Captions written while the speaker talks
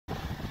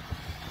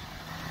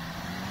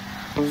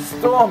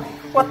Stormy,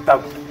 what the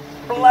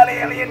bloody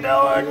hell are you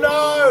doing?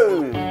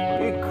 No!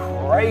 You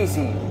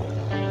crazy.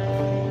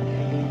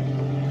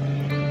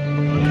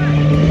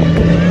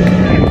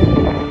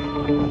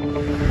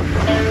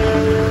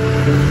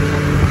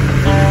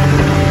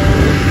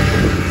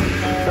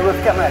 So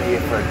we've come out here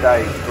for a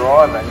day's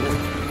drive and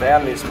just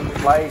found this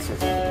place.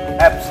 It's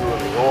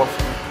absolutely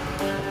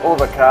awesome. All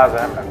the cars are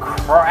having a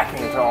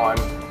cracking time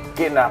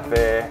getting up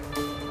there.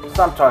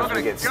 Sometimes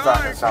we get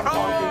stuck and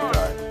sometimes we don't.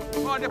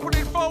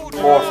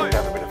 Awesome to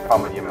have a bit of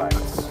fun with your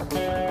mates.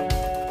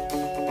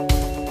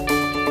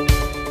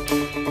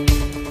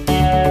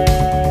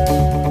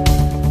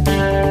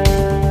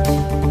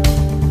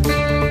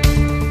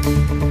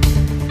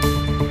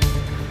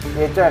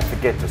 Yeah, don't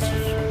forget to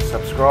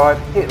subscribe,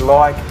 hit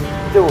like,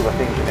 do all the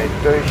things you need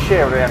to do,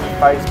 share it around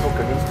on Facebook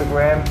and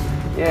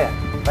Instagram. Yeah,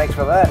 thanks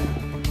for that.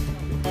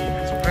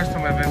 It's the first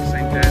time I've ever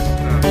seen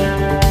Dad.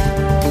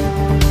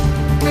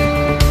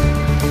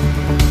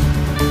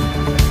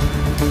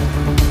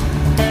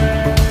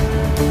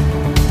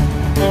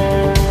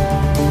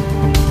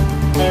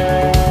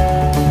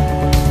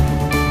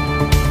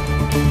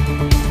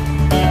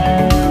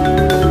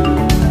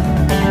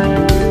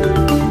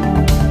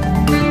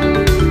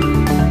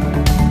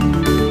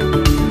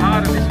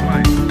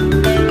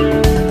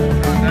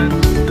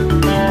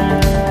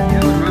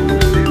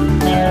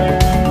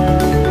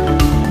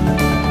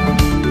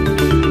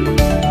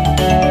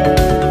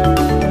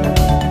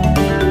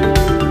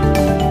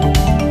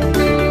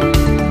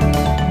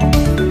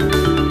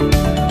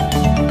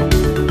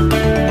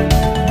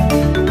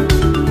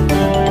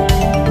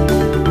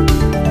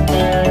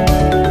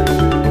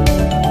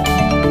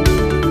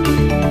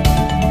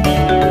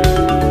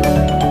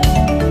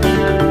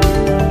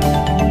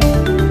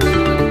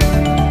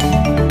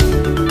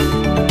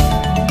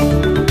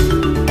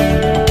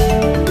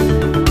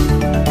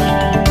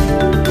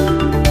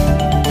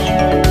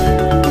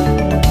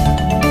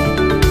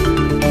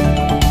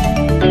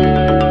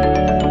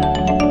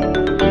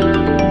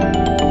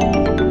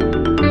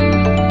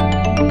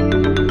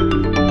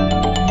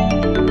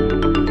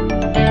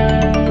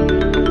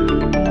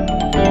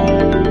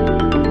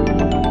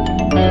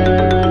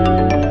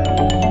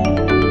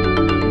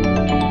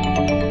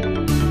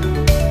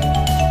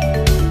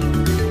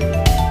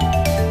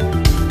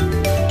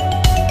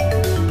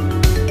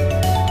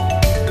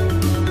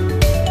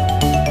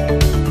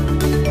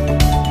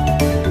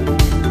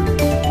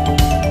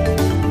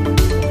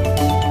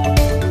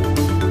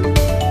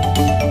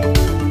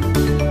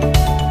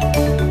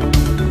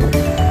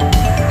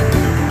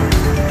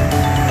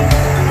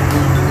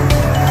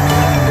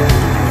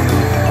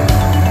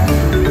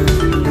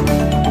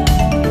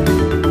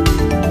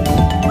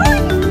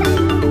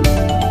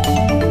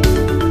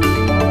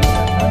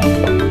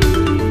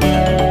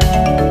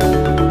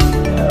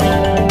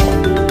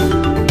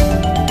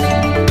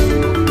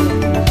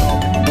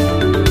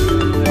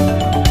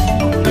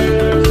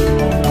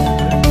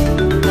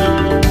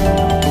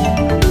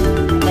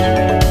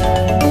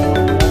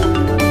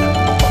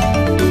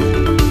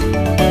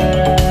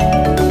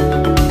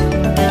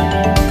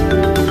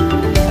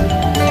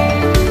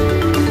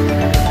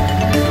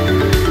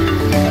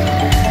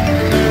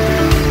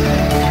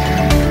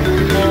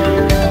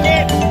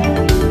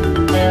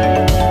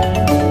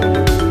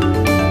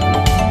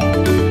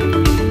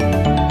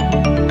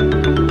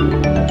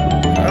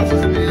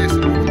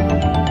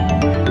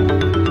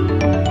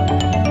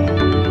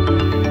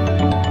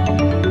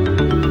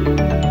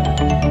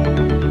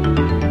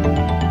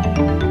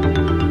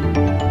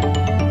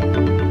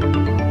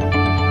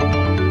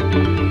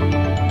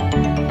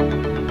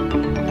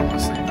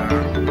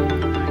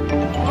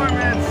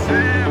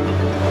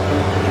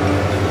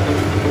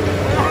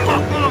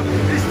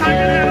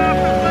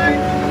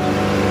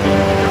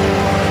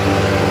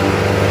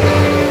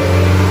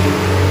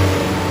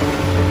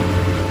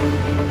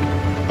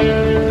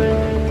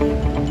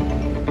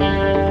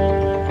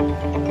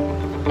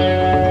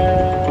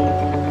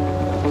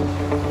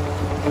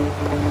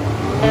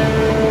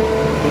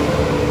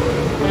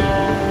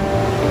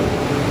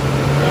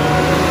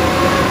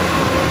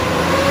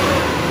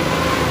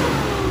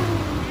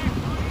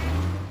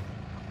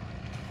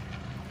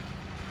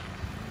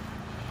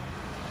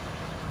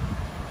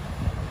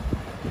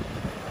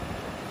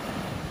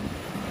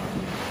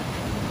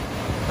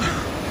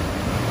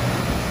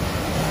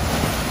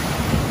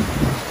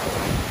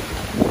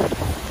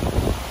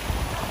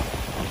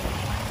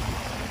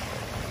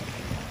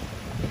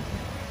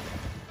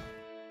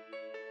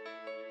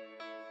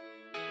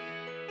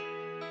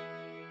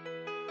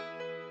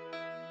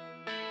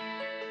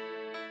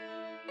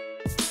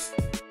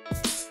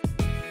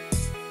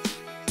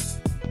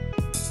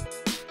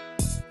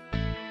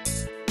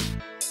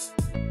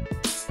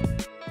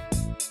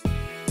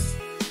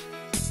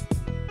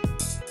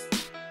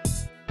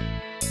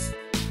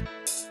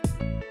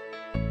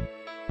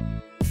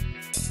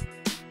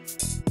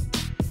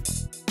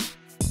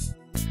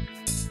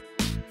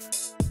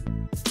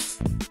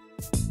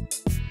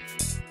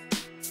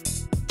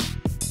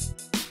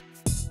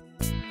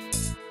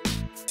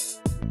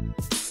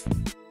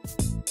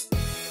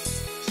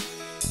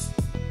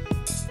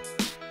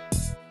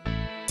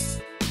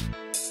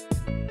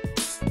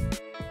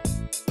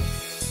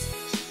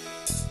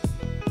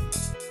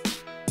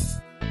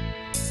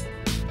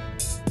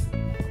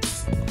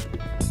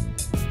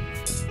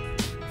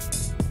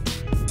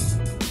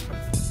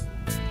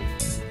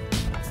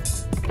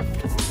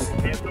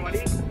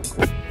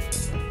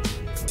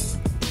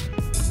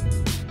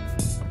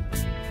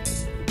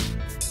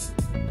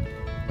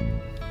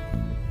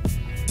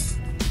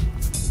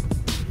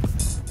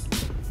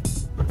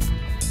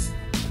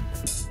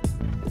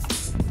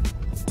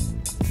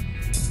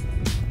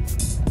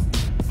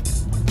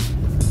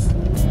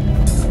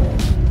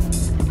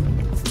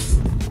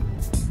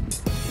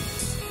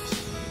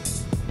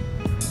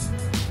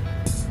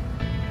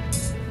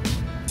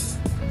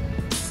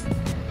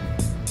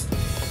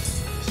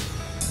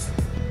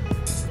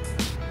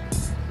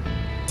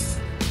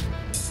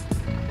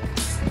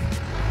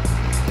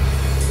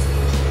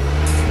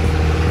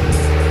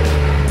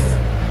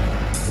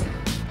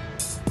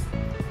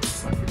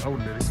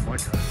 wouldn't do this in my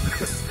car.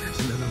 It's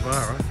in the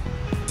Navara.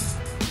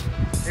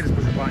 You just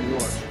push a button, you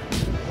watch.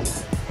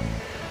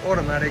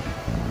 Automatic.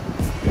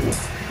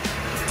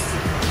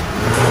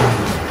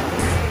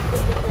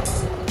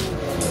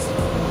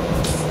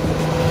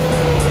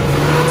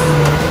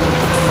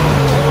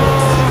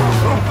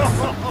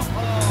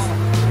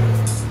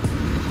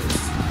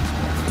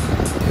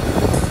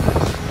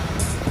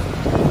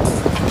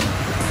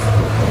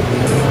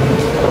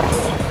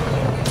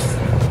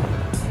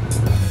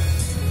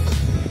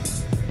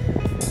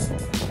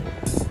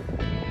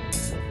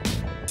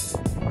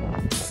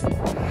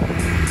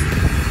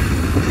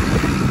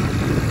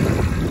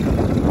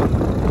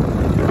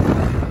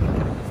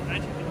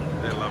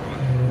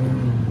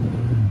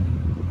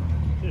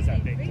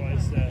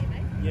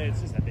 Yeah,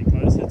 it's just a bit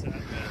closer to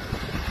that.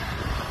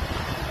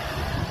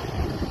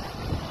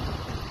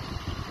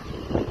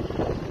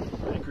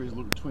 Anchor is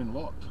looking twin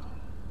locked.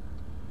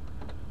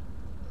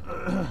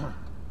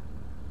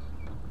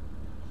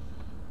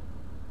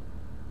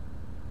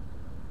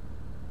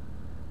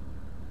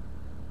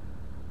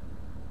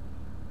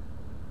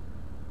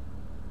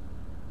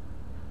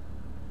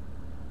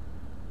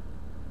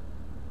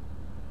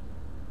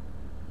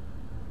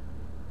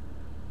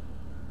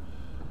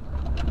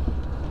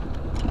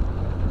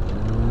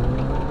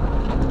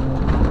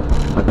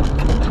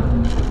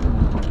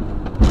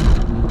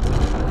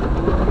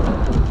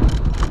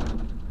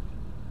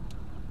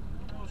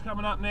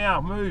 Coming up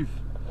now, move.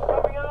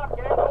 Coming up,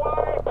 get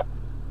away!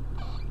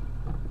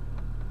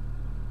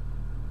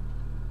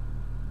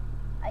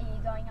 Are you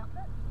going up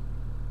it?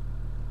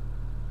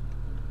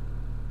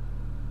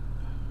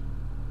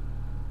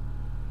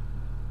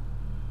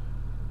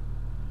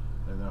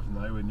 Enough,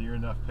 nowhere near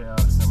enough power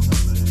coming up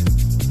there.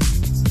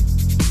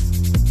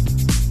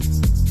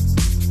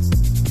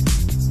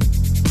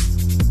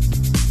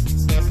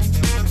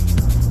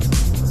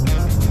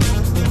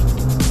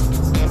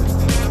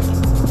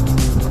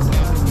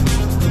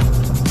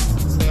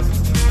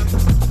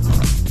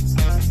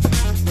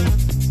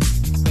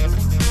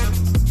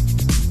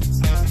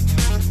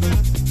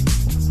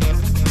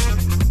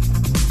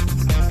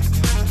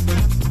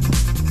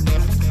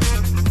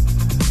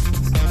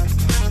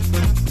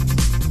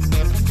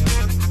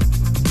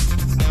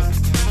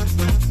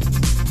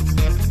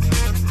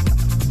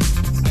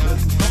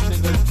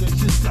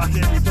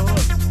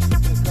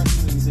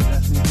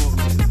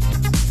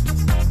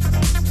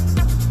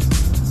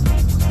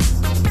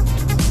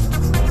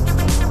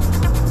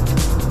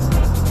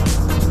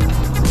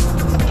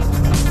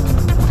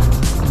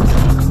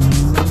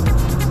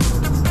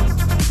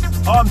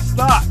 I'm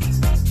stuck.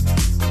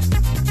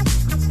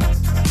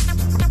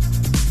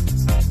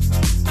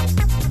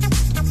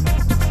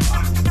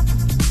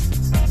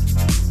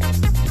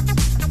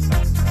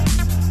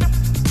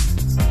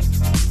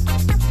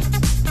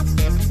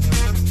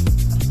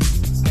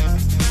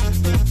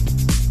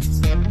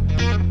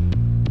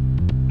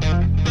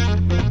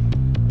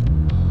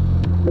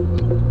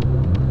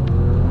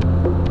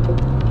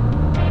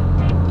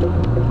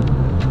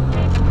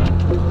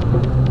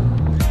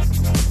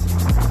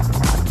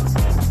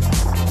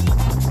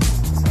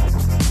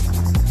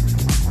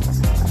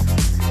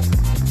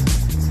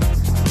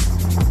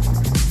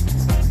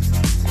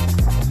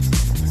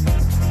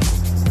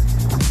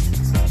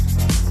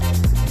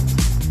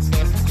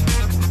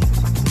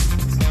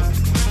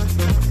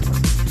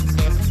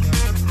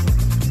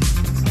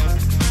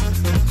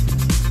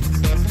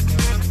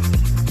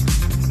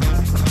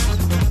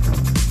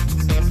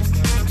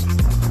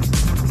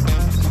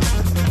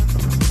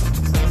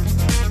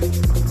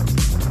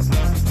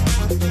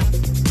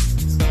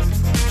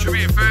 Should be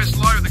your first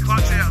low with the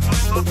clutch out, not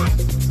stopping.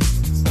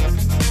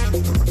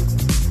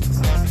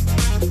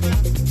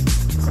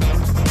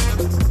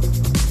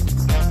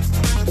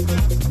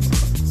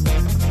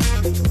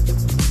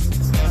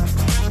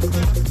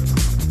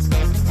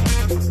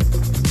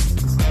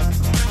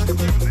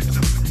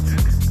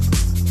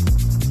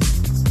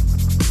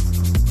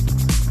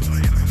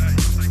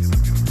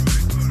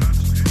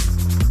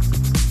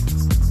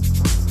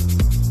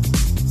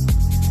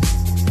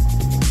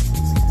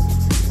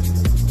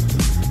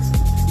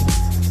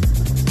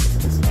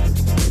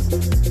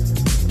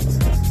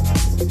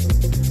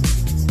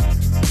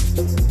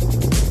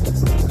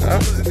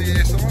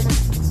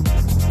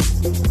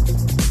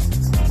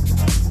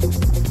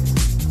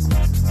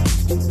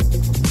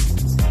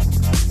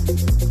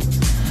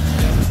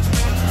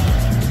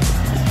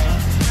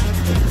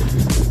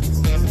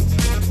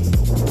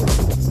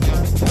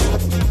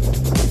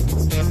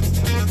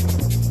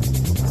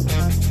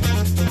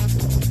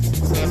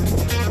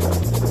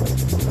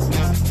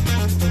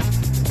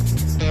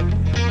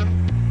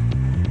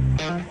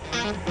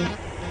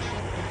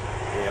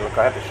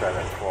 I had to show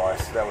that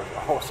twice. That was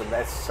awesome.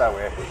 That's so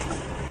epic.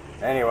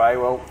 Anyway,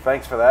 well,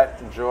 thanks for that.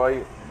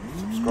 Enjoy,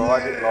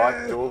 subscribe, hit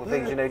like, do all the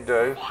things you need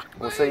to do.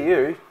 We'll see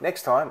you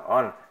next time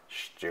on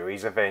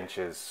Stewie's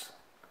Adventures.